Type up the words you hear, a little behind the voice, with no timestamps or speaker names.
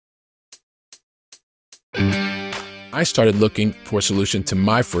I started looking for a solution to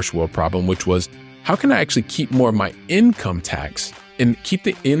my first world problem, which was how can I actually keep more of my income tax and keep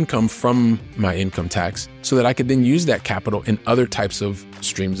the income from my income tax so that I could then use that capital in other types of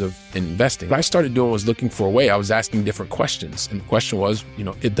streams of investing. What I started doing was looking for a way. I was asking different questions. And the question was,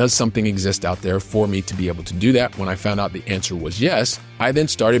 does something exist out there for me to be able to do that? When I found out the answer was yes, I then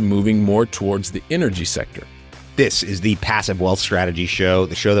started moving more towards the energy sector. This is the Passive Wealth Strategy Show,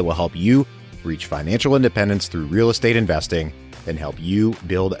 the show that will help you reach financial independence through real estate investing and help you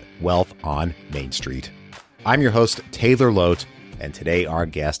build wealth on Main Street. I'm your host, Taylor Lote, and today our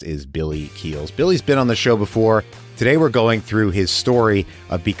guest is Billy Keels. Billy's been on the show before. Today we're going through his story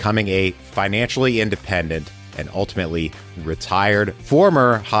of becoming a financially independent and ultimately retired,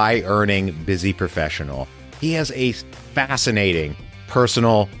 former high-earning, busy professional. He has a fascinating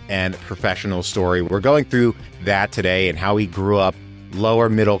personal and professional story. We're going through that today and how he grew up lower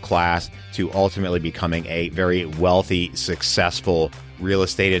middle class to ultimately becoming a very wealthy, successful real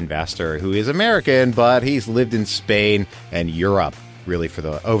estate investor who is American, but he's lived in Spain and Europe really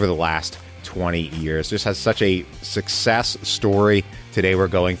over the last 20 years. Just has such a success story. Today we're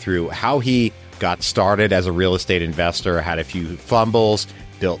going through how he got started as a real estate investor, had a few fumbles,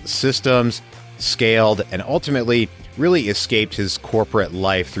 built systems, scaled, and ultimately really escaped his corporate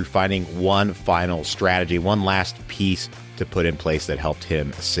life through finding one final strategy, one last piece to put in place that helped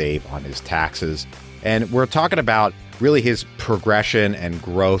him save on his taxes. And we're talking about really his progression and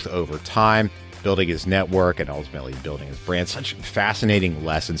growth over time, building his network and ultimately building his brand. Such fascinating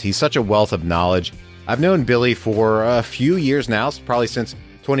lessons. He's such a wealth of knowledge. I've known Billy for a few years now, probably since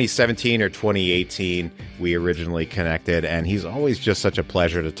 2017 or 2018, we originally connected, and he's always just such a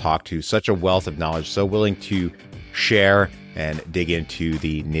pleasure to talk to, such a wealth of knowledge, so willing to share and dig into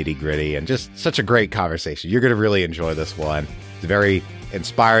the nitty gritty, and just such a great conversation. You're going to really enjoy this one. It's a very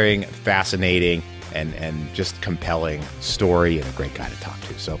inspiring, fascinating, and just compelling story, and a great guy to talk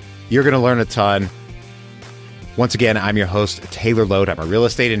to. So you're going to learn a ton. Once again, I'm your host, Taylor Lote. I'm a real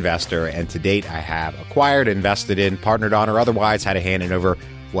estate investor, and to date, I have acquired, invested in, partnered on, or otherwise had a hand in over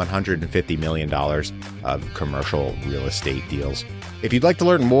 $150 million of commercial real estate deals. If you'd like to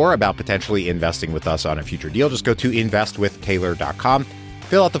learn more about potentially investing with us on a future deal, just go to investwithtaylor.com,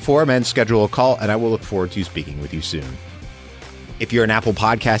 fill out the form, and schedule a call, and I will look forward to speaking with you soon. If you're an Apple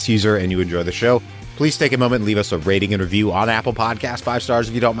Podcast user and you enjoy the show, please take a moment and leave us a rating and review on Apple Podcasts, 5 stars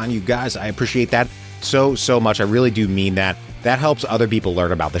if you don't mind. You guys, I appreciate that so much. I really do mean that. That helps other people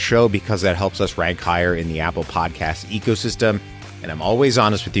learn about the show because that helps us rank higher in the Apple Podcast ecosystem. And I'm always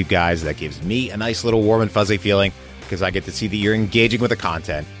honest with you guys. That gives me a nice little warm and fuzzy feeling because I get to see that you're engaging with the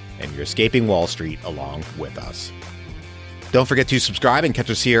content and you're escaping Wall Street along with us. Don't forget to subscribe and catch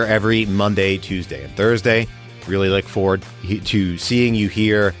us here every Monday, Tuesday, and Thursday. Really look forward to seeing you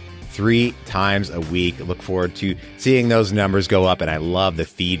here 3 times a week. Look forward to seeing those numbers go up. And I love the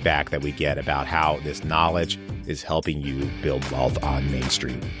feedback that we get about how this knowledge is helping you build wealth on Main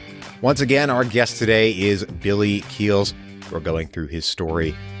Street. Once again, our guest today is Billy Keels. We're going through his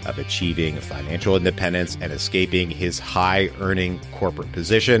story of achieving financial independence and escaping his high-earning corporate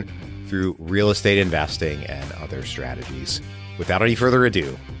position through real estate investing and other strategies. Without any further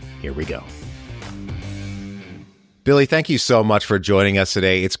ado, here we go. Billy, thank you so much for joining us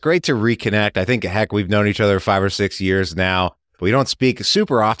today. It's great to reconnect. I think, heck, we've known each other 5 or 6 years now. But we don't speak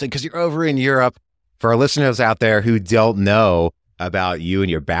super often because you're over in Europe. For our listeners out there who don't know about you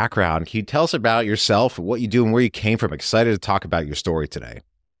and your background, can you tell us about yourself, what you do, and where you came from? Excited to talk about your story today.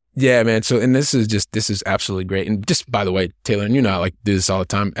 Yeah, man. So, and this is absolutely great. And just by the way, Taylor, and you know, I like to do this all the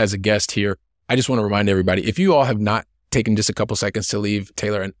time as a guest here. I just want to remind everybody, if you all have not taken just a couple seconds to leave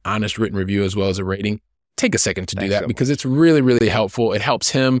Taylor an honest written review as well as a rating, take a second to do that because it's really, really helpful. It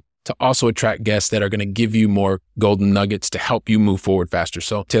helps him to also attract guests that are going to give you more golden nuggets to help you move forward faster.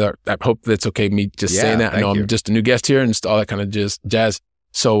 So Taylor, I hope that's okay with me just saying that. I know I'm just a new guest here and just all that kind of jazz.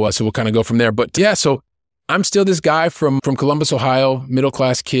 So we'll kind of go from there. But yeah, so I'm still this guy from Columbus, Ohio,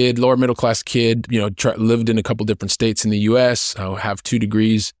 middle-class kid, lower middle-class kid, lived in a couple different states in the U.S. I have 2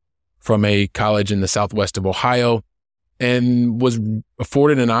 degrees from a college in the southwest of Ohio, and was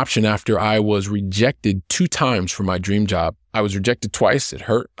afforded an option after I was rejected 2 times for my dream job. I was rejected twice. It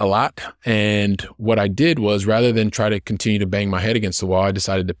hurt a lot. And what I did was, rather than try to continue to bang my head against the wall, I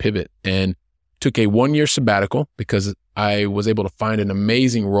decided to pivot and took a 1-year sabbatical because I was able to find an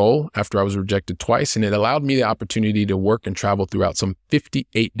amazing role after I was rejected twice. And it allowed me the opportunity to work and travel throughout some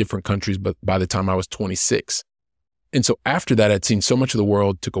 58 different countries, but by the time I was 26. And so after that, I'd seen so much of the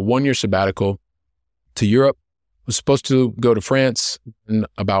world, took a 1-year sabbatical to Europe, was supposed to go to France and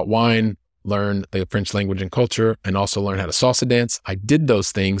about wine, learn the French language and culture, and also learn how to salsa dance. I did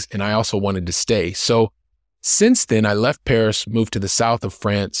those things, and I also wanted to stay. So Since then, I left Paris, moved to the south of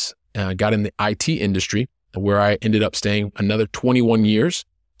France, got in the IT industry, where I ended up staying another 21 years.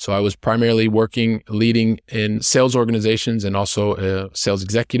 So I was primarily leading in sales organizations and also a sales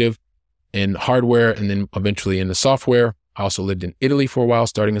executive in hardware and then eventually in the software. I also lived in Italy for a while,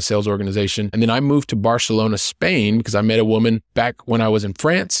 starting a sales organization. And then I moved to Barcelona, Spain, because I met a woman back when I was in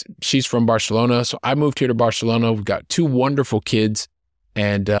France. She's from Barcelona. So I moved here to Barcelona. We've got 2 wonderful kids.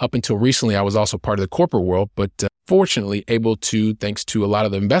 And up until recently, I was also part of the corporate world, but fortunately able to, thanks to a lot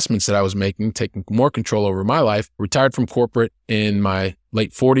of the investments that I was making, taking more control over my life, retired from corporate in my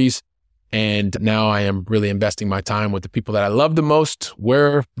late 40s. And now I am really investing my time with the people that I love the most,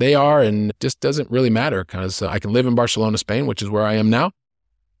 where they are, and it just doesn't really matter because I can live in Barcelona, Spain, which is where I am now.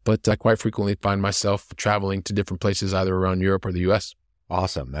 But I quite frequently find myself traveling to different places, either around Europe or the US.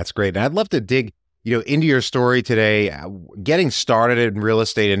 Awesome. That's great. And I'd love to dig into your story today, getting started in real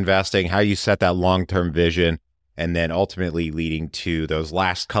estate investing, how you set that long-term vision, and then ultimately leading to those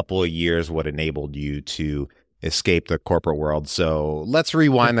last couple of years, what enabled you to escape the corporate world. So let's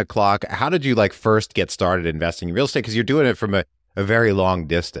rewind the clock. How did you first get started investing in real estate? Because you're doing it from a very long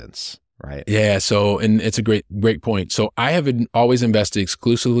distance, right? Yeah. So, and it's a great point. So I have always invested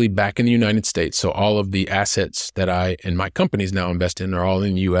exclusively back in the United States. So all of the assets that I and my companies now invest in are all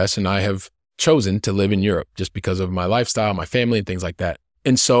in the US, and I have chosen to live in Europe just because of my lifestyle, my family, and things like that.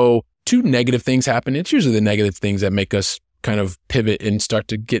 And so 2 negative things happen. It's usually the negative things that make us kind of pivot and start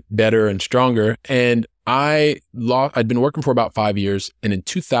to get better and stronger. And I'd been working for about 5 years. And in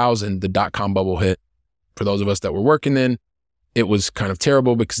 2000, the dot-com bubble hit. For those of us that were working then, it was kind of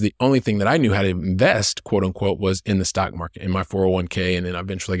terrible because the only thing that I knew how to invest, quote unquote, was in the stock market, in my 401k. And then I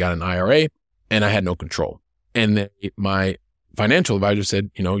eventually got an IRA, and I had no control. And then my financial advisor said,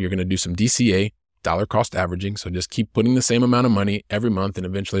 you're going to do some DCA, dollar cost averaging. So just keep putting the same amount of money every month, and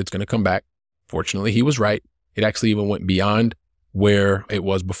eventually it's going to come back. Fortunately, he was right. It actually even went beyond where it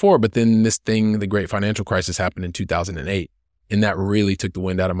was before. But then the great financial crisis happened in 2008. And that really took the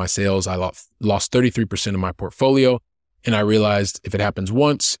wind out of my sails. I lost 33% of my portfolio. And I realized if it happens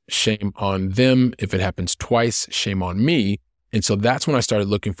once, shame on them. If it happens twice, shame on me. And so that's when I started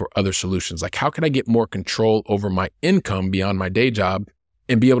looking for other solutions. Like, how can I get more control over my income beyond my day job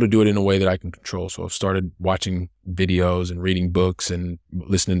and be able to do it in a way that I can control? So I've started watching videos and reading books and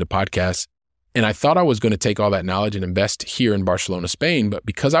listening to podcasts. And I thought I was going to take all that knowledge and invest here in Barcelona, Spain. But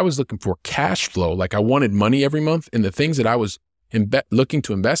because I was looking for cash flow, like I wanted money every month, and the things that I was looking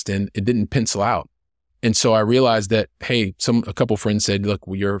to invest in, it didn't pencil out. And so I realized that, hey, a couple friends said, look,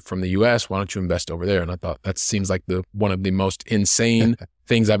 well, you're from the US, why don't you invest over there? And I thought that seems like one of the most insane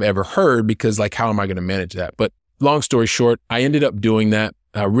things I've ever heard, because how am I going to manage that? But long story short, I ended up doing that.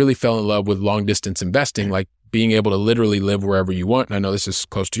 I really fell in love with long distance investing, like being able to literally live wherever you want. And I know this is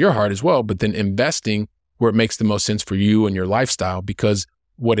close to your heart as well, but then investing where it makes the most sense for you and your lifestyle, because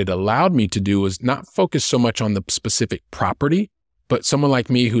what it allowed me to do was not focus so much on the specific property, but someone like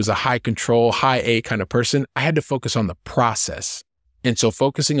me who's a high control, high A kind of person, I had to focus on the process. And so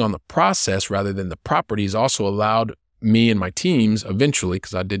focusing on the process rather than the properties also allowed me and my teams eventually,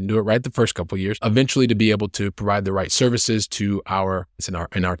 because I didn't do it right the first couple of years, eventually to be able to provide the right services to our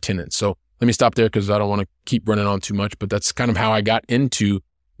tenants. So let me stop there because I don't want to keep running on too much, but that's kind of how I got into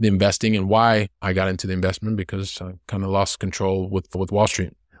the investing and why I got into the investment, because I kind of lost control with Wall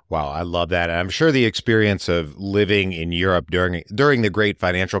Street. Wow, I love that. And I'm sure the experience of living in Europe during the great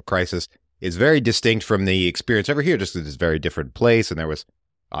financial crisis is very distinct from the experience over here, just it's a very different place. And there was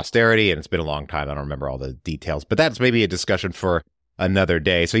austerity, and it's been a long time. I don't remember all the details, but that's maybe a discussion for another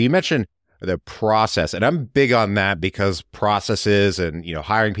day. So you mentioned the process, and I'm big on that because processes and,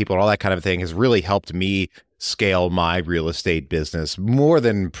 hiring people and all that kind of thing has really helped me scale my real estate business more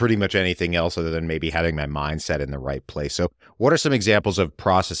than pretty much anything else, other than maybe having my mindset in the right place. So what are some examples of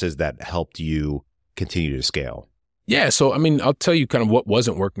processes that helped you continue to scale? Yeah. So, I'll tell you kind of what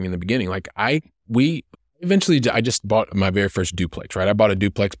wasn't working in the beginning. I just bought my very first duplex, right? I bought a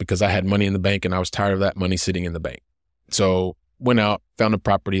duplex because I had money in the bank and I was tired of that money sitting in the bank. So went out, found a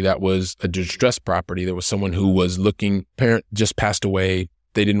property that was a distressed property. There was someone who was looking, parent just passed away.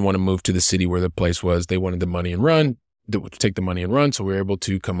 They didn't want to move to the city where the place was. They wanted the money and run, take the money and run. So we were able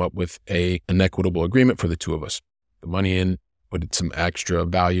to come up with an equitable agreement for the two of us. The money in, put some extra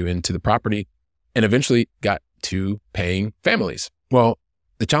value into the property, and eventually got to paying families. Well,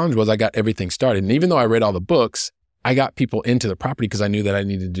 the challenge was I got everything started. And even though I read all the books, I got people into the property because I knew that I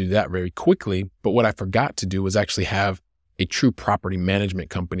needed to do that very quickly. But what I forgot to do was actually have a true property management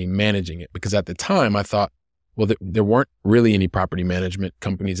company managing it. Because at the time I thought, well, there weren't really any property management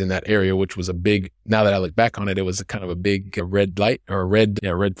companies in that area, which was now that I look back on it, it was kind of a big red light or a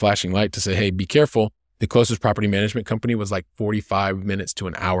red flashing light to say, hey, be careful. The closest property management company was like 45 minutes to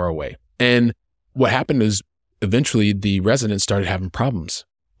an hour away. And what happened is eventually the residents started having problems,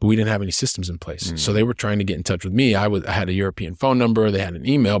 but we didn't have any systems in place. So they were trying to get in touch with me. I had a European phone number. They had an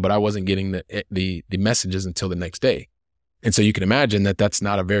email, but I wasn't getting the messages until the next day. And so you can imagine that that's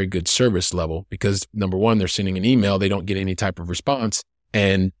not a very good service level because number one, they're sending an email. They don't get any type of response.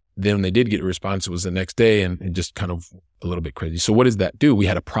 And then when they did get a response, it was the next day and it just kind of a little bit crazy. So what does that do? We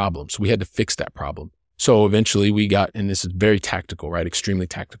had a problem. So we had to fix that problem. So eventually we got, and this is very tactical, right? Extremely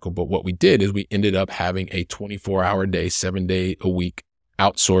tactical. But what we did is we ended up having a 24-hour day, 7-day a week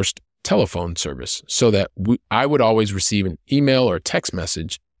outsourced telephone service so that I would always receive an email or a text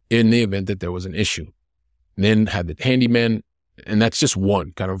message in the event that there was an issue. Then had the handyman, and that's just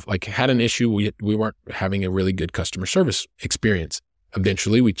one kind of like had an issue. We weren't having a really good customer service experience.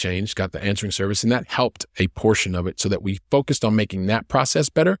 Eventually we changed, got the answering service, and that helped a portion of it so that we focused on making that process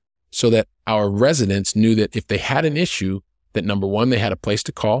better so that our residents knew that if they had an issue, that number one, they had a place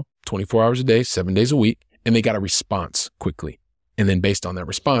to call 24 hours a day, 7 days a week, and they got a response quickly. And then based on that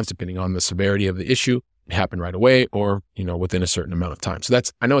response, depending on the severity of the issue, it happened right away or, within a certain amount of time. So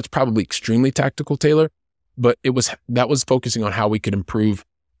I know it's probably extremely tactical, Taylor, but that was focusing on how we could improve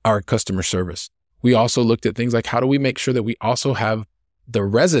our customer service. We also looked at things like how do we make sure that we also have the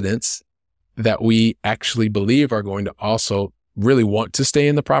residents that we actually believe are going to also really want to stay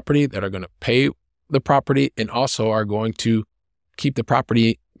in the property, that are going to pay the property, and also are going to keep the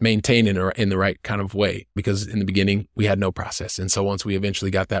property maintained in the right kind of way. Because in the beginning, we had no process. And so once we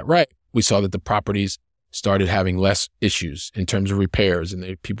eventually got that right, we saw that the properties started having less issues in terms of repairs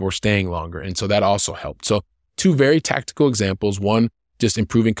and people were staying longer. And so that also helped. So 2 very tactical examples. 1, just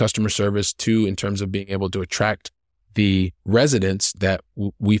improving customer service. 2, in terms of being able to attract the residents that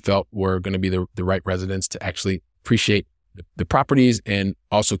we felt were going to be the right residents to actually appreciate the properties and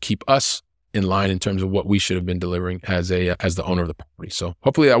also keep us in line in terms of what we should have been delivering as the owner of the property. So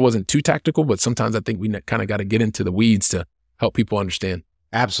hopefully that wasn't too tactical, but sometimes I think we kind of got to get into the weeds to help people understand.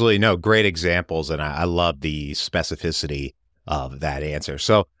 Absolutely. No, great examples. And I love the specificity of that answer.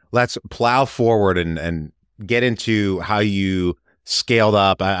 So let's plow forward and get into how you scaled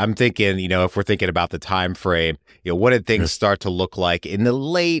up. I'm thinking, if we're thinking about the time frame, what did things start to look like in the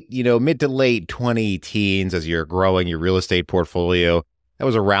mid to late 20-teens as you're growing your real estate portfolio? That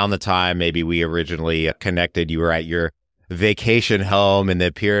was around the time maybe we originally connected. You were at your vacation home in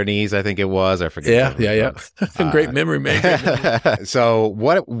the Pyrenees, I think it was. I forget. Yeah. Great memory, man. So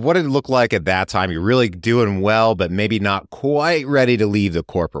what did it look like at that time? You're really doing well, but maybe not quite ready to leave the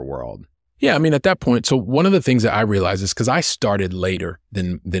corporate world. Yeah, I mean, at that point, so one of the things that I realized is because I started later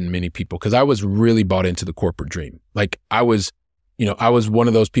than many people, because I was really bought into the corporate dream. Like I was one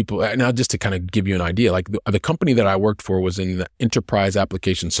of those people. Now, just to kind of give you an idea, like the company that I worked for was in the enterprise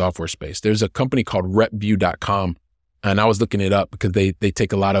application software space. There's a company called repview.com, and I was looking it up because they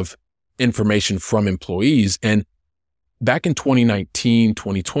take a lot of information from employees. And back in 2019,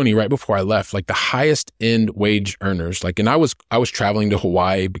 2020, right before I left, like the highest end wage earners, and I was traveling to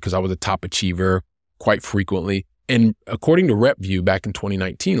Hawaii because I was a top achiever quite frequently. And according to RepView back in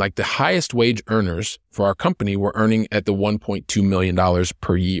 2019, like the highest wage earners for our company were earning at the $1.2 million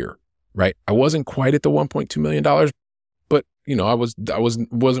per year, right? I wasn't quite at the $1.2 million, but I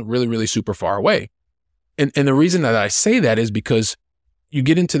wasn't really, really super far away. And the reason that I say that is because you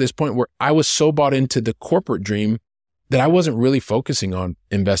get into this point where I was so bought into the corporate dream that I wasn't really focusing on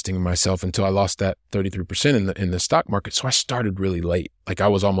investing in myself until I lost that 33% in the stock market. So I started really late. Like I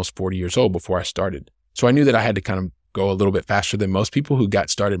was almost 40 years old before I started. So I knew that I had to kind of go a little bit faster than most people who got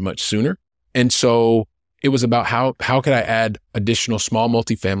started much sooner. And so it was about how could I add additional small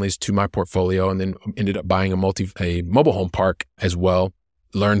multifamilies to my portfolio, and then ended up buying a mobile home park as well.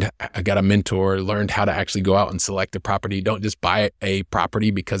 I got a mentor, learned how to actually go out and select a property. Don't just buy a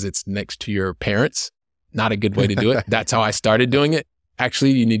property because it's next to your parents. Not a good way to do it. That's how I started doing it.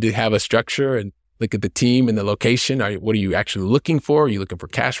 Actually, you need to have a structure and look at the team and the location. What are you actually looking for? Are you looking for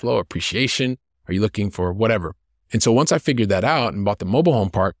cash flow, appreciation? Are you looking for whatever? And so once I figured that out and bought the mobile home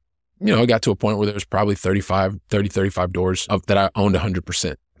park, I got to a point where there was probably 35 doors that I owned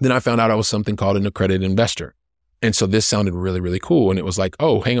 100%. Then I found out I was something called an accredited investor. And so this sounded really, really cool. And it was like,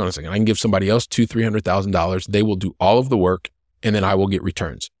 oh, hang on a second. I can give somebody else $200,000-$300,000. They will do all of the work and then I will get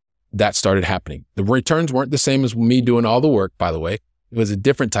returns. That started happening. The returns weren't the same as me doing all the work, by the way. It was a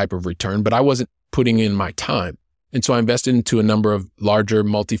different type of return, but I wasn't putting in my time. And so I invested into a number of larger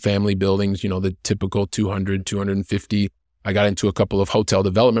multifamily buildings, the typical 200, 250. I got into a couple of hotel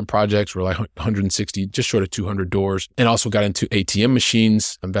development projects where like 160, just short of 200 doors, and also got into ATM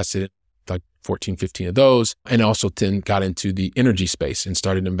machines, invested in like 14, 15 of those, and also then got into the energy space and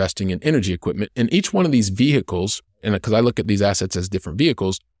started investing in energy equipment. And each one of these vehicles, and because I look at these assets as different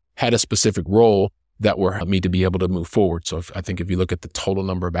vehicles, had a specific role that were helping me to be able to move forward. So I think if you look at the total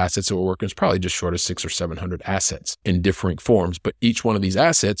number of assets that we're working, it's probably just short of 600 or 700 assets in differing forms. But each one of these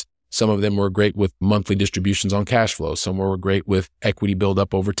assets, some of them were great with monthly distributions on cash flow. Some were great with equity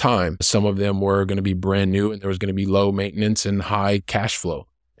buildup over time. Some of them were going to be brand new and there was going to be low maintenance and high cash flow.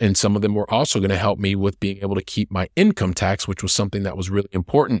 And some of them were also going to help me with being able to keep my income tax, which was something that was really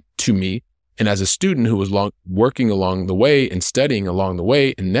important to me. And as a student who was working along the way and studying along the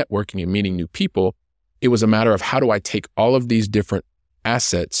way and networking and meeting new people, it was a matter of how do I take all of these different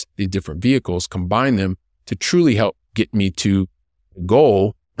assets, these different vehicles, combine them to truly help get me to the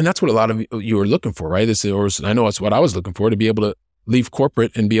goal. And that's what a lot of you are looking for, right? I know it's what I was looking for, to be able to leave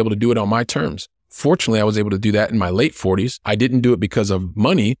corporate and be able to do it on my terms. Fortunately, I was able to do that in my late 40s. I didn't do it because of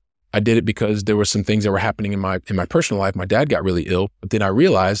money. I did it because there were some things that were happening in my personal life. My dad got really ill, but then I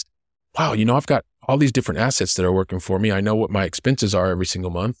realized, wow, I've got all these different assets that are working for me. I know what my expenses are every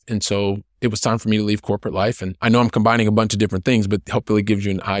single month. And so it was time for me to leave corporate life. And I know I'm combining a bunch of different things, but hopefully gives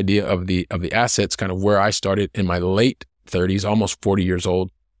you an idea of the assets, kind of where I started in my late 30s, almost 40 years old,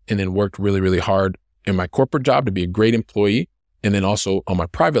 and then worked really, really hard in my corporate job to be a great employee. And then also on my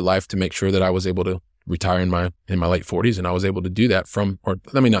private life to make sure that I was able to retire in my late 40s. And I was able to do that or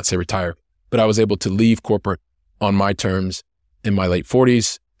let me not say retire, but I was able to leave corporate on my terms in my late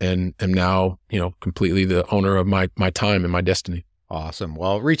 40s and am now, completely the owner of my time and my destiny. Awesome.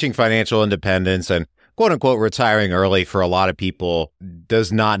 Well, reaching financial independence and quote unquote retiring early for a lot of people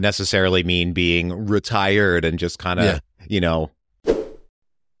does not necessarily mean being retired and just kind of,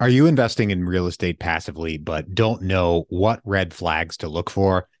 Are you investing in real estate passively, but don't know what red flags to look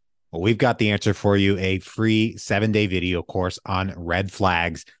for? Well, we've got the answer for you, a free 7-day video course on red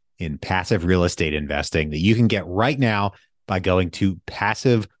flags in passive real estate investing that you can get right now by going to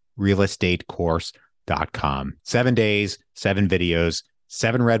passiverealestatecourse.com. 7 days, 7 videos,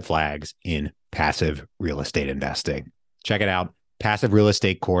 7 red flags in passive real estate investing. Check it out,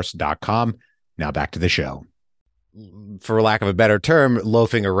 passiverealestatecourse.com. Now back to the show. For lack of a better term,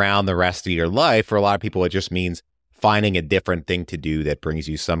 loafing around the rest of your life, for a lot of people, it just means finding a different thing to do that brings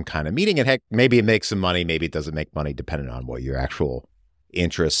you some kind of meaning. And heck, maybe it makes some money, maybe it doesn't make money, depending on what your actual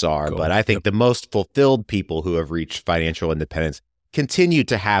interests are. Cool. But I think the most fulfilled people who have reached financial independence continue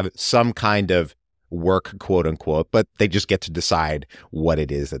to have some kind of work, quote unquote, but they just get to decide what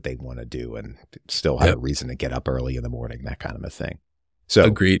it is that they want to do and still have a reason to get up early in the morning, that kind of a thing. So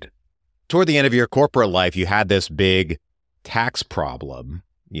agreed. Toward the end of your corporate life, you had this big tax problem,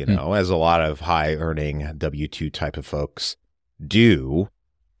 as a lot of high earning W-2 type of folks do.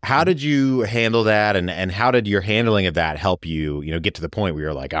 How did you handle that? And how did your handling of that help you, get to the point where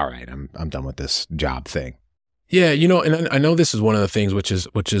you're like, all right, I'm done with this job thing? Yeah, and I know this is one of the things which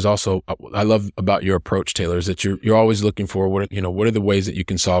is also I love about your approach, Taylor, is that you're always looking for what are the ways that you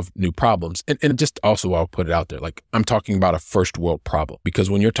can solve new problems. And just also I'll put it out there, like I'm talking about a first world problem, because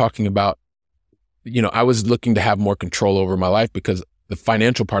when you're talking about, I was looking to have more control over my life, because the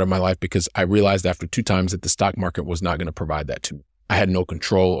financial part of my life, because I realized after 2 times that the stock market was not going to provide that to me. I had no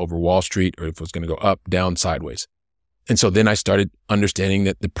control over Wall Street or if it was going to go up, down, sideways. And so then I started understanding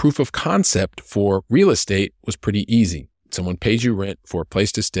that the proof of concept for real estate was pretty easy. Someone pays you rent for a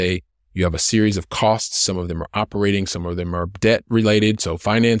place to stay. You have a series of costs. Some of them are operating, some of them are debt related, so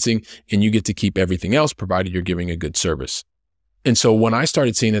financing, and you get to keep everything else provided you're giving a good service. And so when I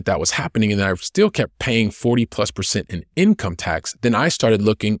started seeing that was happening and I still kept paying 40+% in income tax, then I started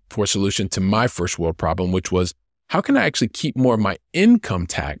looking for a solution to my first world problem, which was, how can I actually keep more of my income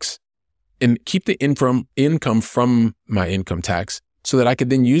tax and keep the income from my income tax so that I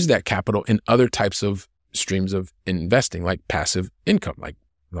could then use that capital in other types of streams of investing, like passive income,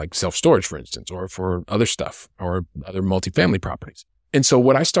 like self-storage, for instance, or for other stuff or other multifamily properties. And so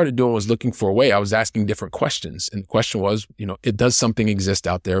what I started doing was looking for a way. I was asking different questions. And the question was, does something exist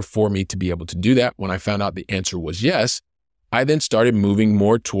out there for me to be able to do that? When I found out the answer was yes, I then started moving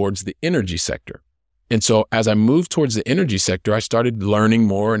more towards the energy sector. And so as I moved towards the energy sector, I started learning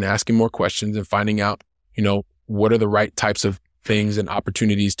more and asking more questions and finding out, what are the right types of things and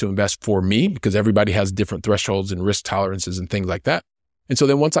opportunities to invest for me, because everybody has different thresholds and risk tolerances and things like that. And so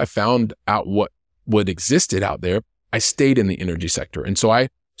then once I found out what existed out there, I stayed in the energy sector. And so I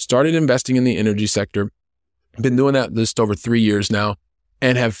started investing in the energy sector. I've been doing that just over 3 years now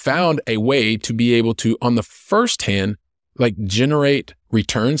and have found a way to be able to, on the first hand, generate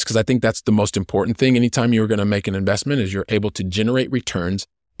returns, because I think that's the most important thing. Anytime you're going to make an investment is you're able to generate returns,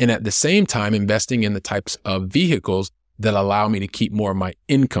 and at the same time investing in the types of vehicles that allow me to keep more of my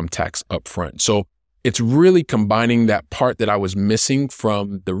income tax upfront. So it's really combining that part that I was missing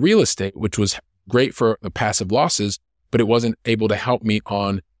from the real estate, which was great for the passive losses, but it wasn't able to help me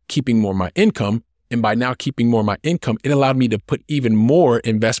on keeping more of my income. And by now keeping more of my income, it allowed me to put even more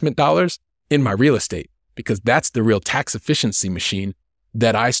investment dollars in my real estate, because that's the real tax efficiency machine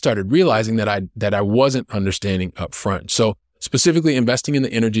that I started realizing that I wasn't understanding up front. So specifically investing in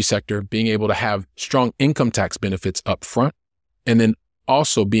the energy sector, being able to have strong income tax benefits up front, and then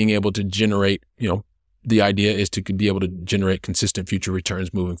also being able to generate, the idea is to be able to generate consistent future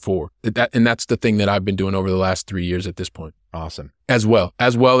returns moving forward. And that's the thing that I've been doing over the last 3 years at this point. Awesome. As well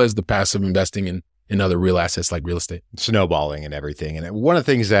as the passive investing in other real assets like real estate. Snowballing and everything. And one of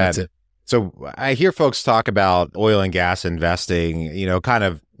the things so I hear folks talk about oil and gas investing, kind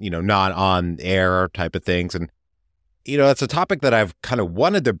of, not on air type of things. And, it's a topic that I've kind of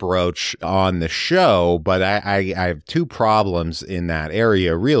wanted to broach on the show, but I have two problems in that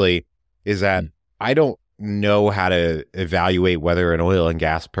area really, is that I don't know how to evaluate whether an oil and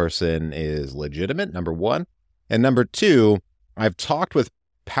gas person is legitimate, number one. And number two, I've talked with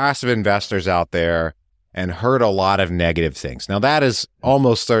passive investors out there and heard a lot of negative things. Now, that is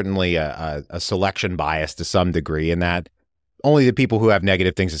almost certainly a selection bias to some degree, in that only the people who have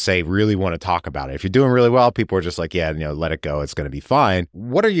negative things to say really want to talk about it. If you're doing really well, people are just like, yeah, let it go. It's going to be fine.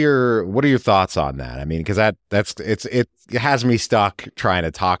 What are your thoughts on that? I mean, because it has me stuck trying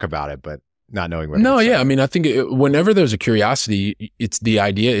to talk about it, but not knowing what. No, yeah. I mean, I think whenever there's a curiosity, it's the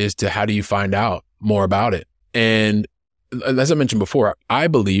idea is to how do you find out more about it? And as I mentioned before, I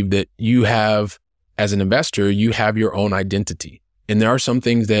believe that you have, as an investor, you have your own identity. And there are some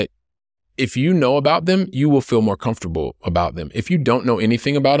things that if you know about them, you will feel more comfortable about them. If you don't know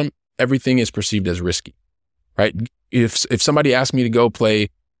anything about them, everything is perceived as risky, right? If somebody asked me to go play,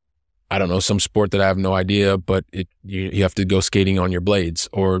 I don't know, some sport that I have no idea, but you have to go skating on your blades,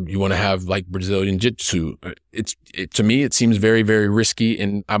 or you want to have like Brazilian jiu-jitsu. To me, it seems very, very risky,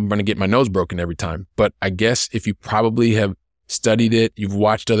 and I'm going to get my nose broken every time. But I guess if you probably have studied it, you've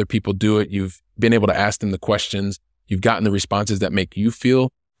watched other people do it, you've been able to ask them the questions, you've gotten the responses that make you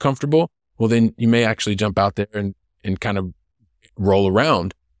feel comfortable, well, then you may actually jump out there and kind of roll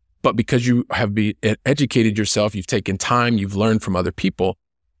around. But because you have educated yourself, you've taken time, you've learned from other people.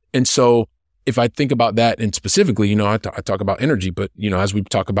 And so if I think about that, and specifically, I talk about energy, but, as we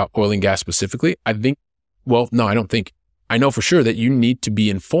talk about oil and gas specifically, I know for sure that you need to be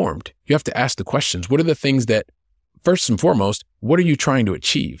informed. You have to ask the questions. What are the things that, first and foremost, what are you trying to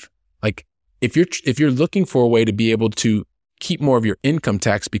achieve? Like if you're looking for a way to be able to keep more of your income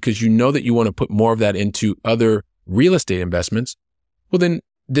tax because you know that you want to put more of that into other real estate investments, well, then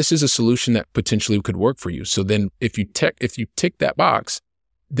this is a solution that potentially could work for you. So then if you tick that box,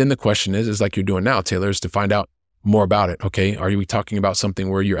 then the question is like you're doing now, Taylor, is to find out more about it. Okay. Are we talking about something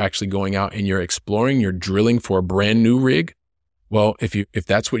where you're actually going out and you're exploring, you're drilling for a brand new rig? Well, if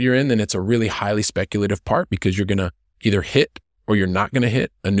that's what you're in, then it's a really highly speculative part, because you're going to either hit or you're not going to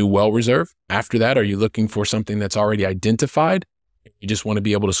hit a new well reserve. After that, are you looking for something that's already identified? You just want to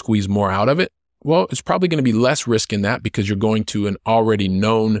be able to squeeze more out of it? Well, it's probably going to be less risk in that, because you're going to an already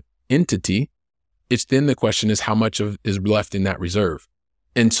known entity. It's then the question is how much is left in that reserve.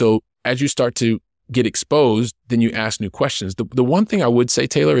 And so as you start to get exposed, then you ask new questions. The one thing I would say,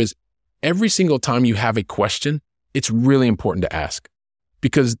 Taylor, is every single time you have a question, it's really important to ask,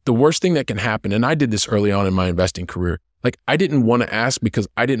 because the worst thing that can happen, and I did this early on in my investing career, like I didn't want to ask because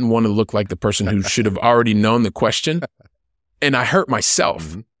I didn't want to look like the person who should have already known the question. And I hurt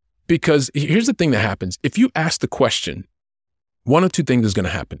myself, because here's the thing that happens. If you ask the question, one of two things is going to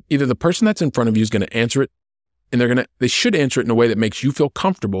happen. Either the person that's in front of you is going to answer it, and they should answer it in a way that makes you feel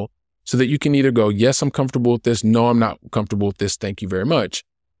comfortable, so that you can either go, yes, I'm comfortable with this. No, I'm not comfortable with this. Thank you very much.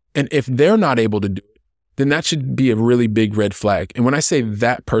 And if they're not able to do it, then that should be a really big red flag. And when I say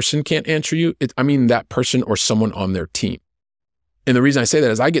that person can't answer you, I mean that person or someone on their team. And the reason I say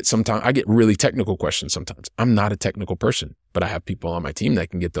that is I get really technical questions sometimes. I'm not a technical person, but I have people on my team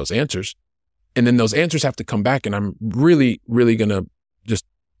that can get those answers. And then those answers have to come back, and I'm really, really going to just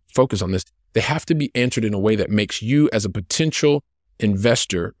focus on this. They have to be answered in a way that makes you, as a potential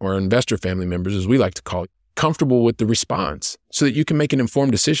investor or investor family members, as we like to call it, comfortable with the response, so that you can make an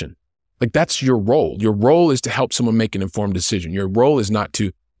informed decision. Like that's your role. Your role is to help someone make an informed decision. Your role is not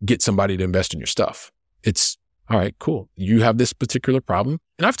to get somebody to invest in your stuff. It's, all right, cool. You have this particular problem.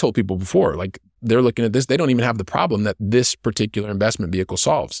 And I've told people before, like they're looking at this, they don't even have the problem that this particular investment vehicle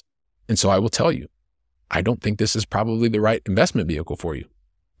solves. And so I will tell you, I don't think this is probably the right investment vehicle for you,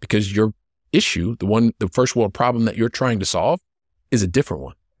 because your issue, the first world problem that you're trying to solve, is a different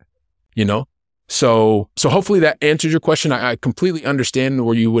one, So hopefully that answers your question. I completely understand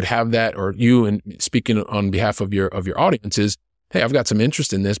where you would have that, or you, and speaking on behalf of your audience, is, hey, I've got some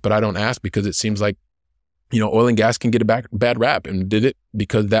interest in this, but I don't ask because it seems like, oil and gas can get a bad rap, and did it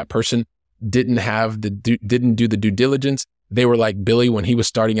because that person didn't do the due diligence. They were like Billy when he was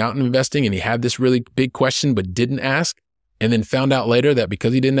starting out in investing, and he had this really big question but didn't ask, and then found out later that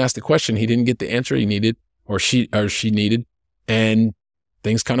because he didn't ask the question, he didn't get the answer he needed, or she needed, and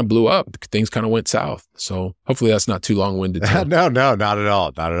things kind of blew up. Things kind of went south. So hopefully that's not too long-winded. No, not at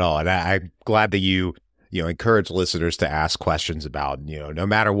all. Not at all. And I'm glad that you encourage listeners to ask questions about, no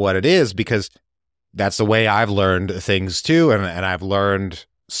matter what it is, because that's the way I've learned things too. And I've learned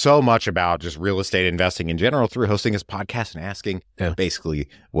so much about just real estate investing in general through hosting this podcast and asking basically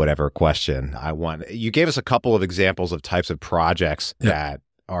whatever question I want. You gave us a couple of examples of types of projects that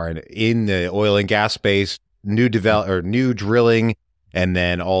are in the oil and gas space, new drilling, and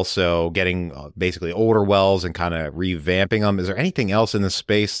then also getting basically older wells and kind of revamping them. Is there anything else in the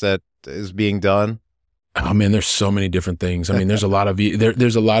space that is being done? Oh man, there's so many different things. I mean, there's a lot of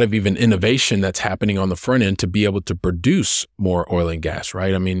even innovation that's happening on the front end to be able to produce more oil and gas,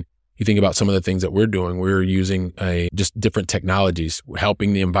 right? I mean, you think about some of the things that we're doing. We're using just different technologies,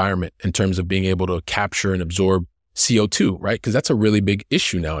 helping the environment in terms of being able to capture and absorb CO2, right? Because that's a really big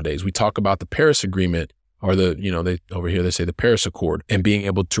issue nowadays. We talk about the Paris Agreement, or over here they say the Paris Accord, and being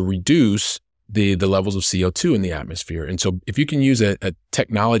able to reduce the levels of CO2 in the atmosphere. And so if you can use a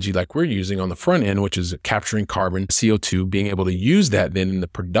technology like we're using on the front end, which is capturing carbon, CO2, being able to use that then in the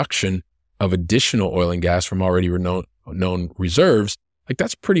production of additional oil and gas from already known reserves, like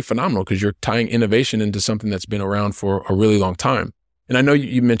that's pretty phenomenal, because you're tying innovation into something that's been around for a really long time. And I know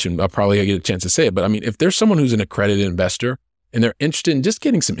you mentioned, I'll probably get a chance to say it, but I mean, if there's someone who's an accredited investor and they're interested in just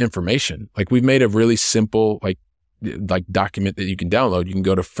getting some information, like we've made a really simple, like document that you can download. You can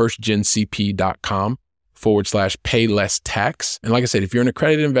go to firstgencp.com/pay-less-tax. And like I said, if you're an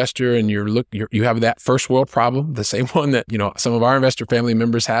accredited investor and you have that first world problem, the same one that, some of our investor family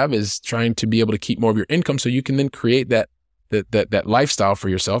members have, is trying to be able to keep more of your income so you can then create that lifestyle for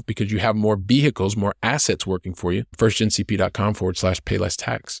yourself, because you have more vehicles, more assets working for you.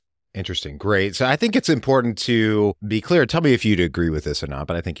 firstgencp.com/pay-less-tax. Interesting. Great. So I think it's important to be clear. Tell me if you'd agree with this or not,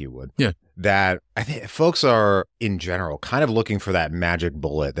 but I think you would. Yeah. That I think folks are, in general, kind of looking for that magic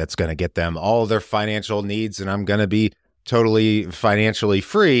bullet that's going to get them all of their financial needs, and I'm going to be totally financially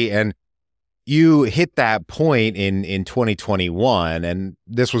free. And you hit that point in 2021, and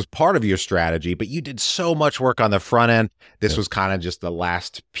this was part of your strategy, but you did so much work on the front end. This was kind of just the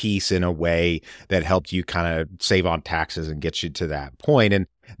last piece in a way that helped you kind of save on taxes and get you to that point. And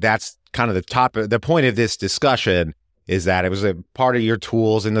that's kind of the point of this discussion, is that it was a part of your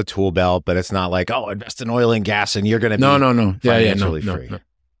tools in the tool belt, but it's not like, invest in oil and gas and you're going to be financially free. No.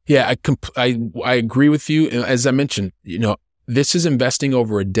 Yeah, I agree with you. As I mentioned, this is investing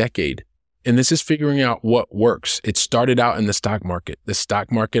over a decade, and this is figuring out what works. It started out in the stock market. The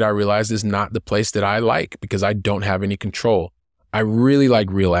stock market, I realized, is not the place that I like, because I don't have any control. I really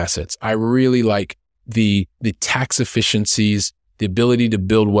like real assets. I really like the tax efficiencies, the ability to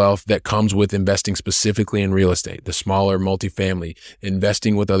build wealth that comes with investing specifically in real estate, the smaller multifamily,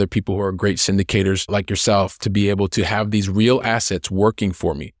 investing with other people who are great syndicators like yourself, to be able to have these real assets working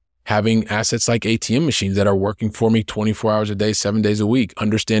for me, having assets like ATM machines that are working for me 24 hours a day, 7 days a week,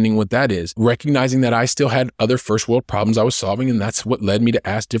 understanding what that is, recognizing that I still had other first world problems I was solving. And that's what led me to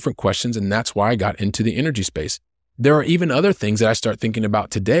ask different questions. And that's why I got into the energy space. There are even other things that I start thinking about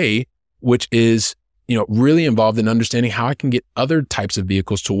today, which is really involved in understanding how I can get other types of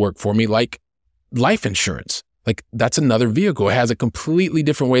vehicles to work for me, like life insurance. Like that's another vehicle. It has a completely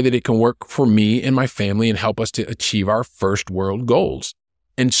different way that it can work for me and my family and help us to achieve our first world goals.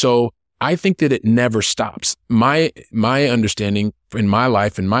 And so I think that it never stops. My understanding in my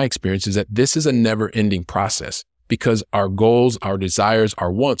life and my experience is that this is a never ending process, because our goals, our desires,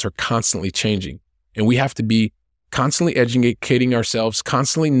 our wants are constantly changing. And we have to be constantly educating ourselves,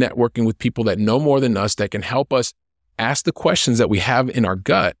 constantly networking with people that know more than us, that can help us ask the questions that we have in our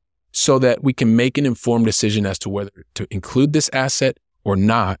gut, so that we can make an informed decision as to whether to include this asset or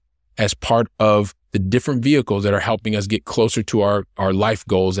not as part of the different vehicles that are helping us get closer to our life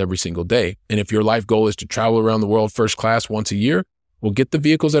goals every single day. And if your life goal is to travel around the world first class once a year, well, get the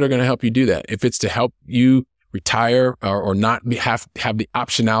vehicles that are going to help you do that. If it's to help you retire or not have the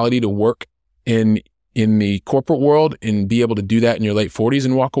optionality to work in the corporate world and be able to do that in your late 40s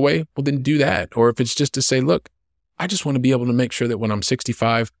and walk away, well, then do that. Or if it's just to say, look, I just want to be able to make sure that when I'm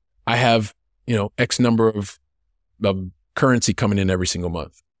 65, I have, X number of currency coming in every single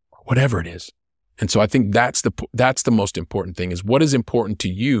month, or whatever it is. And so I think that's the most important thing, is what is important to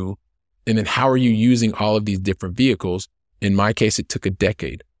you, And then how are you using all of these different vehicles? In my case, it took a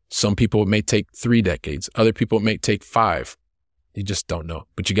decade. Some people it may take 3 decades. Other people it may take 5. You just don't know.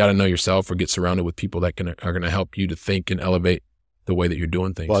 But you got to know yourself or get surrounded with people that are going to help you to think and elevate the way that you're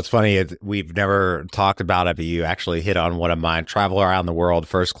doing things. Well, it's funny. We've never talked about it, but you actually hit on one of mine. Travel around the world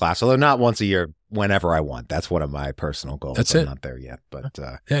first class, although not once a year, whenever I want. That's one of my personal goals. That's I'm it. not there yet. But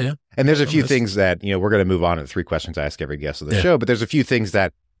yeah. And there's a few things that, we're going to move on to the 3 questions I ask every guest of the show, but there's a few things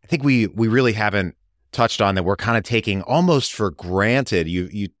that I think we really haven't touched on that we're kind of taking almost for granted.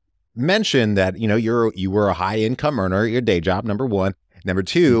 You mentioned that, you were a high income earner at your day job, number 1. Number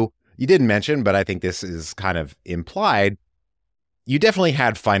 2, you didn't mention, but I think this is kind of implied. You definitely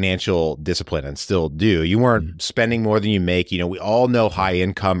had financial discipline and still do. You weren't spending more than you make. We all know high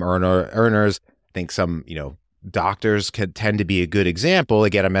income earners. I think some, doctors can tend to be a good example.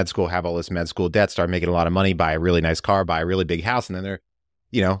 They get out of med school, have all this med school debt, start making a lot of money, buy a really nice car, buy a really big house, and then they're,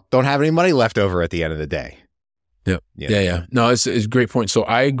 don't have any money left over at the end of the day. Yep. Yeah. No, it's a great point. So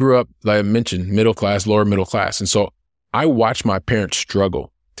I grew up, like I mentioned, middle class, lower middle class. And so I watched my parents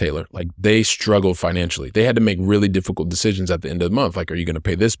struggle, Taylor. Like they struggled financially. They had to make really difficult decisions at the end of the month. Like, are you going to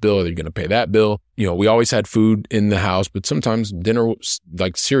pay this bill? Are you going to pay that bill? We always had food in the house, but sometimes dinner,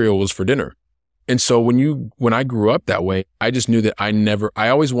 like cereal was for dinner. And so when I grew up that way, I just knew that I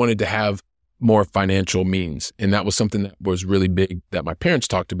always wanted to have more financial means. And that was something that was really big that my parents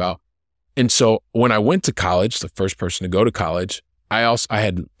talked about. And so when I went to college, the first person to go to college, I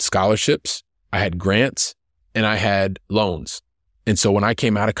had scholarships, I had grants, and I had loans. And so when I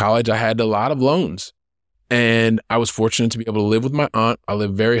came out of college, I had a lot of loans. And I was fortunate to be able to live with my aunt. I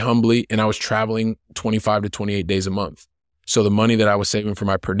lived very humbly, and I was traveling 25 to 28 days a month. So the money that I was saving for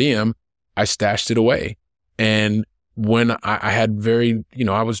my per diem, I stashed it away. And when I had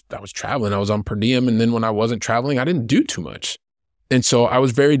I was traveling, I was on per diem. And then when I wasn't traveling, I didn't do too much. And so I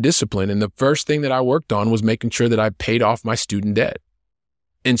was very disciplined. And the first thing that I worked on was making sure that I paid off my student debt.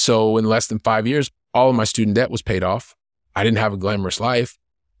 And so in less than 5 years, all of my student debt was paid off. I didn't have a glamorous life,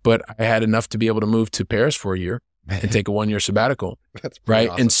 but I had enough to be able to move to Paris for a year and take a 1-year sabbatical. That's right.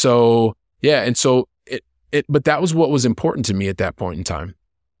 Awesome. And so, but that was what was important to me at that point in time.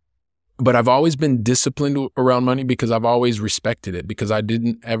 But I've always been disciplined around money because I've always respected it, because I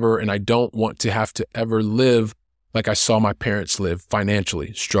didn't ever, and I don't want to have to ever live like I saw my parents live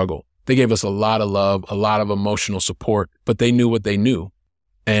financially, struggle. They gave us a lot of love, a lot of emotional support, but they knew what they knew.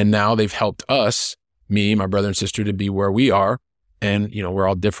 And now they've helped us, me, my brother and sister, to be where we are. And, we're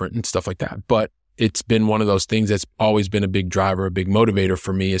all different and stuff like that. But it's been one of those things that's always been a big driver, a big motivator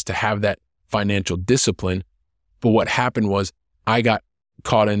for me, is to have that financial discipline. But what happened was I got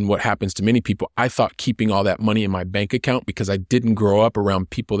caught in what happens to many people. I thought keeping all that money in my bank account, because I didn't grow up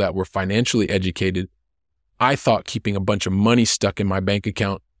around people that were financially educated. I thought keeping a bunch of money stuck in my bank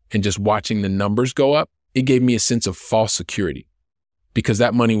account and just watching the numbers go up, it gave me a sense of false security, because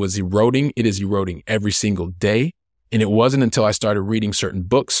that money was eroding. It is eroding every single day. And it wasn't until I started reading certain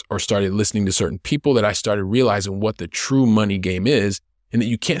books or started listening to certain people that I started realizing what the true money game is, and that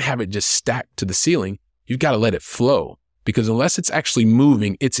you can't have it just stacked to the ceiling. You've got to let it flow, because unless it's actually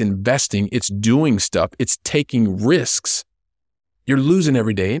moving, it's investing, it's doing stuff, it's taking risks, you're losing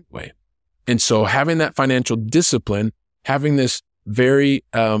every day anyway. And so having that financial discipline, having this very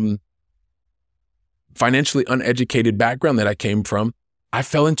financially uneducated background that I came from, I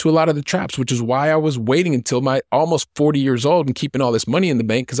fell into a lot of the traps, which is why I was waiting until my almost 40 years old and keeping all this money in the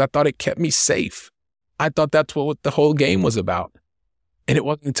bank, because I thought it kept me safe. I thought that's what the whole game was about. And it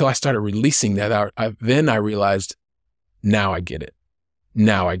wasn't until I started releasing that, then I realized, now I get it.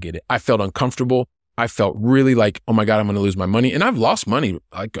 Now I get it. I felt uncomfortable. I felt really like, oh my God, I'm going to lose my money. And I've lost money.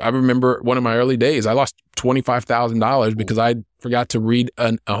 Like, I remember one of my early days, I lost $25,000 because I forgot to read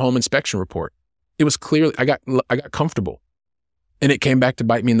a home inspection report. It was clearly, I got comfortable. And it came back to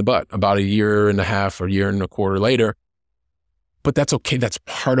bite me in the butt about a year and a half or a year and a quarter later. But that's okay. That's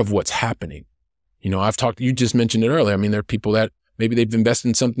part of what's happening. You just mentioned it earlier. I mean, there are people that maybe they've invested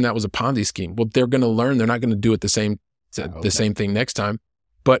in something that was a Ponzi scheme. Well, they're going to learn. They're not going to do it the same thing next time.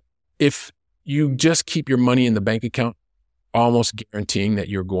 But if you just keep your money in the bank account, almost guaranteeing that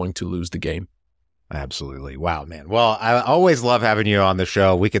you're going to lose the game. Absolutely. Wow, man. Well, I always love having you on the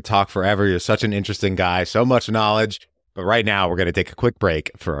show. We could talk forever. You're such an interesting guy, so much knowledge. But right now, we're going to take a quick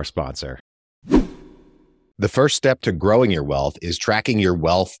break for our sponsor. The first step to growing your wealth is tracking your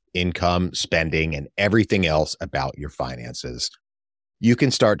wealth, income, spending, and everything else about your finances. You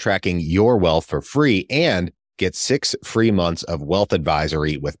can start tracking your wealth for free and get 6 free months of wealth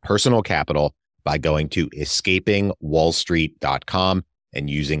advisory with Personal Capital by going to escapingwallstreet.com and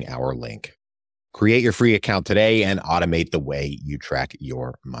using our link. Create your free account today and automate the way you track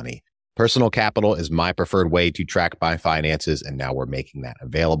your money. Personal Capital is my preferred way to track my finances, and now we're making that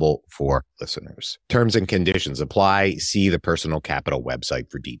available for listeners. Terms and conditions apply. See the Personal Capital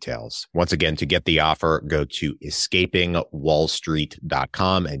website for details. Once again, to get the offer, go to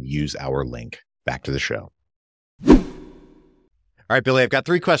escapingwallstreet.com and use our link. Back to the show. All right, Billy, I've got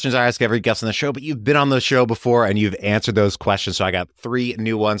 3 questions I ask every guest on the show, but you've been on the show before and you've answered those questions. So I got 3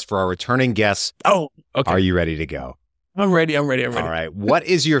 new ones for our returning guests. Oh, okay. Are you ready to go? I'm ready. All right. What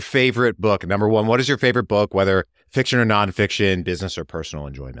is your favorite book? Number 1, what is your favorite book, whether fiction or nonfiction, business or personal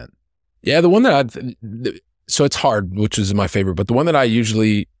enjoyment? Yeah, the one that so it's hard, which is my favorite, but the one that I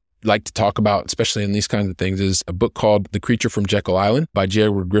usually like to talk about, especially in these kinds of things, is a book called The Creature from Jekyll Island by J.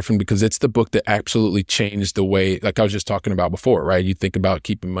 Edward Griffin, because it's the book that absolutely changed the way, like I was just talking about before, right? You think about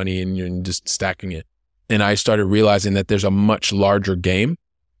keeping money and you're just stacking it. And I started realizing that there's a much larger game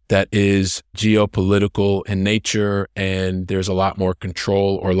that is geopolitical in nature, and there's a lot more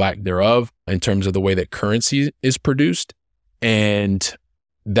control or lack thereof in terms of the way that currency is produced. And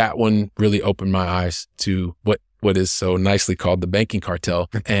that one really opened my eyes to what is so nicely called the banking cartel.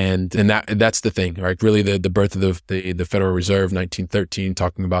 And that's the thing, right? Really the birth of the Federal Reserve, 1913,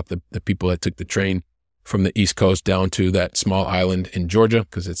 talking about the people that took the train from the East Coast down to that small island in Georgia,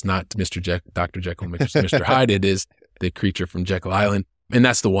 because it's not Dr. Jekyll, Mr. Hyde. It is The Creature from Jekyll Island. And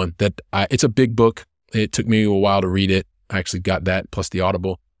that's the one that it's a big book. It took me a while to read it. I actually got that plus the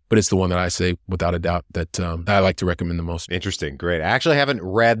Audible, but it's the one that I say without a doubt that I like to recommend the most. Interesting. Great. I actually haven't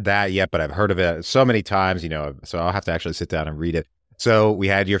read that yet, but I've heard of it so many times, so I'll have to actually sit down and read it. So we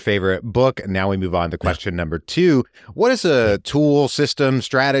had your favorite book. Now we move on to question number 2. What is a tool, system,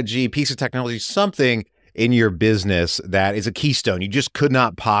 strategy, piece of technology, something in your business that is a keystone you just could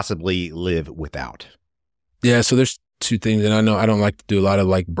not possibly live without? Yeah. So there's 2 things, and I know I don't like to do a lot of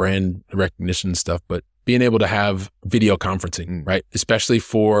like brand recognition stuff, but being able to have video conferencing, right? Especially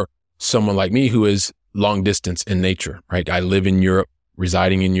for someone like me who is long distance in nature, right? I live in Europe,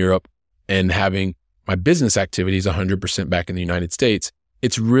 residing in Europe, and having my business activities 100% back in the United States.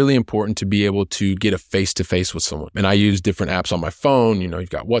 It's really important to be able to get a face-to-face with someone. And I use different apps on my phone, you've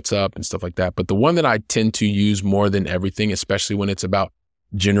got WhatsApp and stuff like that. But the one that I tend to use more than everything, especially when it's about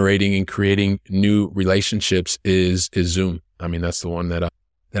generating and creating new relationships, is Zoom. I mean, that's the one that I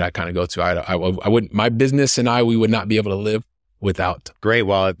kind of go to. I wouldn't, my business and we would not be able to live without. Great.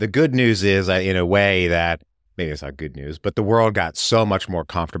 Well, the good news is in a way that maybe it's not good news, but the world got so much more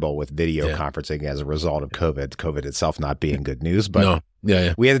comfortable with video conferencing as a result of COVID itself not being good news, but we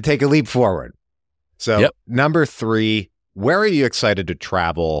had to take a leap forward. So number 3, where are you excited to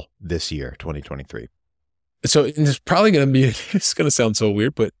travel this year, 2023? So it's probably going to be, it's going to sound so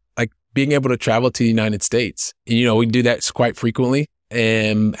weird, but like being able to travel to the United States. We do that quite frequently.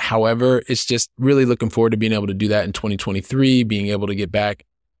 However, it's just really looking forward to being able to do that in 2023, being able to get back,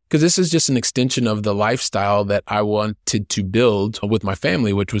 because this is just an extension of the lifestyle that I wanted to build with my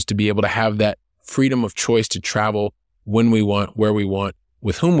family, which was to be able to have that freedom of choice to travel when we want, where we want,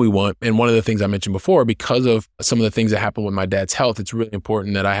 with whom we want. And one of the things I mentioned before, because of some of the things that happened with my dad's health, it's really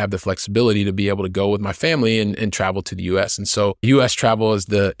important that I have the flexibility to be able to go with my family and travel to the U.S. And so U.S. travel is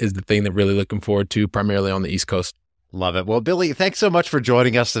the thing that really looking forward to, primarily on the East Coast. Love it. Well, Billy, thanks so much for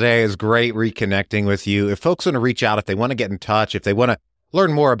joining us today. It's great reconnecting with you. If folks want to reach out, if they want to get in touch, if they want to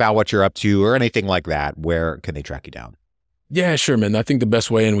learn more about what you're up to or anything like that, where can they track you down? Yeah, sure, man. I think the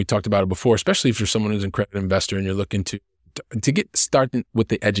best way, and we talked about it before, especially if you're someone who's an accredited investor and you're looking to get started with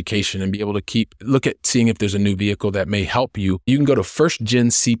the education and be able to look at seeing if there's a new vehicle that may help you, you can go to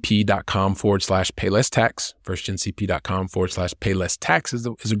firstgencp.com/paylesstax.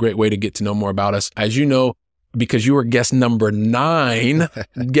 Firstgencp.com/paylesstax is a great way to get to know more about us. As you know, because you were guest number 9.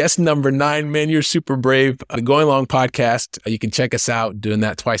 Guest number 9, man, you're super brave. The Going Long podcast, you can check us out, doing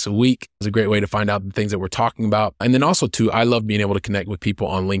that twice a week. It's a great way to find out the things that we're talking about. And then also too, I love being able to connect with people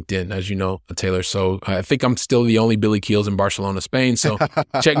on LinkedIn, as you know, Taylor. So I think I'm still the only Billy Keels in Barcelona, Spain. So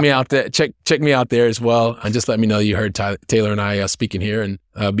check me out there. Check me out there as well. And just let me know you heard Taylor and I speaking here, and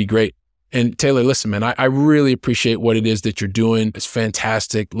be great. And Taylor, listen, man, I really appreciate what it is that you're doing. It's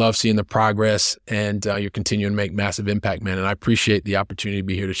fantastic. Love seeing the progress, and you're continuing to make massive impact, man. And I appreciate the opportunity to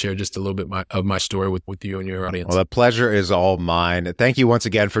be here to share just a little bit of my story with you and your audience. Well, the pleasure is all mine. Thank you once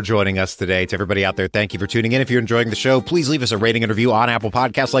again for joining us today. To everybody out there, thank you for tuning in. If you're enjoying the show, please leave us a rating and review on Apple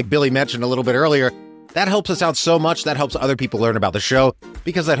Podcasts, like Billy mentioned a little bit earlier. That helps us out so much. That helps other people learn about the show,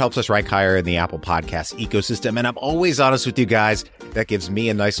 because that helps us rank higher in the Apple Podcast ecosystem. And I'm always honest with you guys. That gives me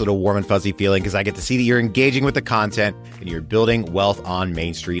a nice little warm and fuzzy feeling, because I get to see that you're engaging with the content and you're building wealth on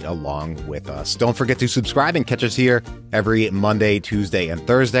Main Street along with us. Don't forget to subscribe and catch us here every Monday, Tuesday, and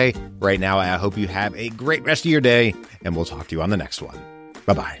Thursday. Right now, I hope you have a great rest of your day, and we'll talk to you on the next one.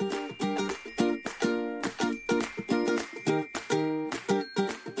 Bye-bye.